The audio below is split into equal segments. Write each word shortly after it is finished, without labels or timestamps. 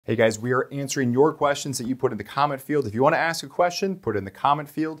Hey guys, we are answering your questions that you put in the comment field. If you want to ask a question, put it in the comment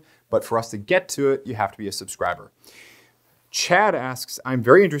field. But for us to get to it, you have to be a subscriber. Chad asks, I'm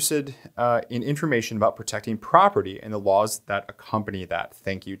very interested in information about protecting property and the laws that accompany that.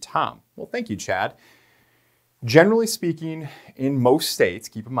 Thank you, Tom. Well, thank you, Chad. Generally speaking, in most states,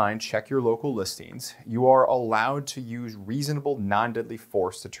 keep in mind, check your local listings, you are allowed to use reasonable non-deadly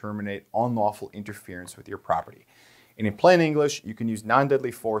force to terminate unlawful interference with your property. And in plain English, you can use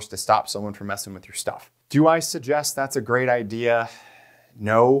non-deadly force to stop someone from messing with your stuff. Do I suggest that's a great idea?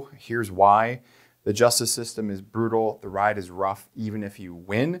 No. Here's why. The justice system is brutal. The ride is rough, even if you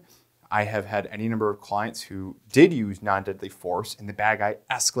win. I have had any number of clients who did use non-deadly force, and the bad guy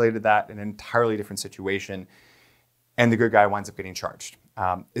escalated that in an entirely different situation, and the good guy winds up getting charged.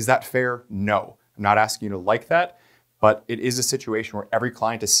 Is that fair? No. I'm not asking you to like that, but it is a situation where every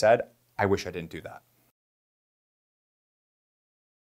client has said, I wish I didn't do that.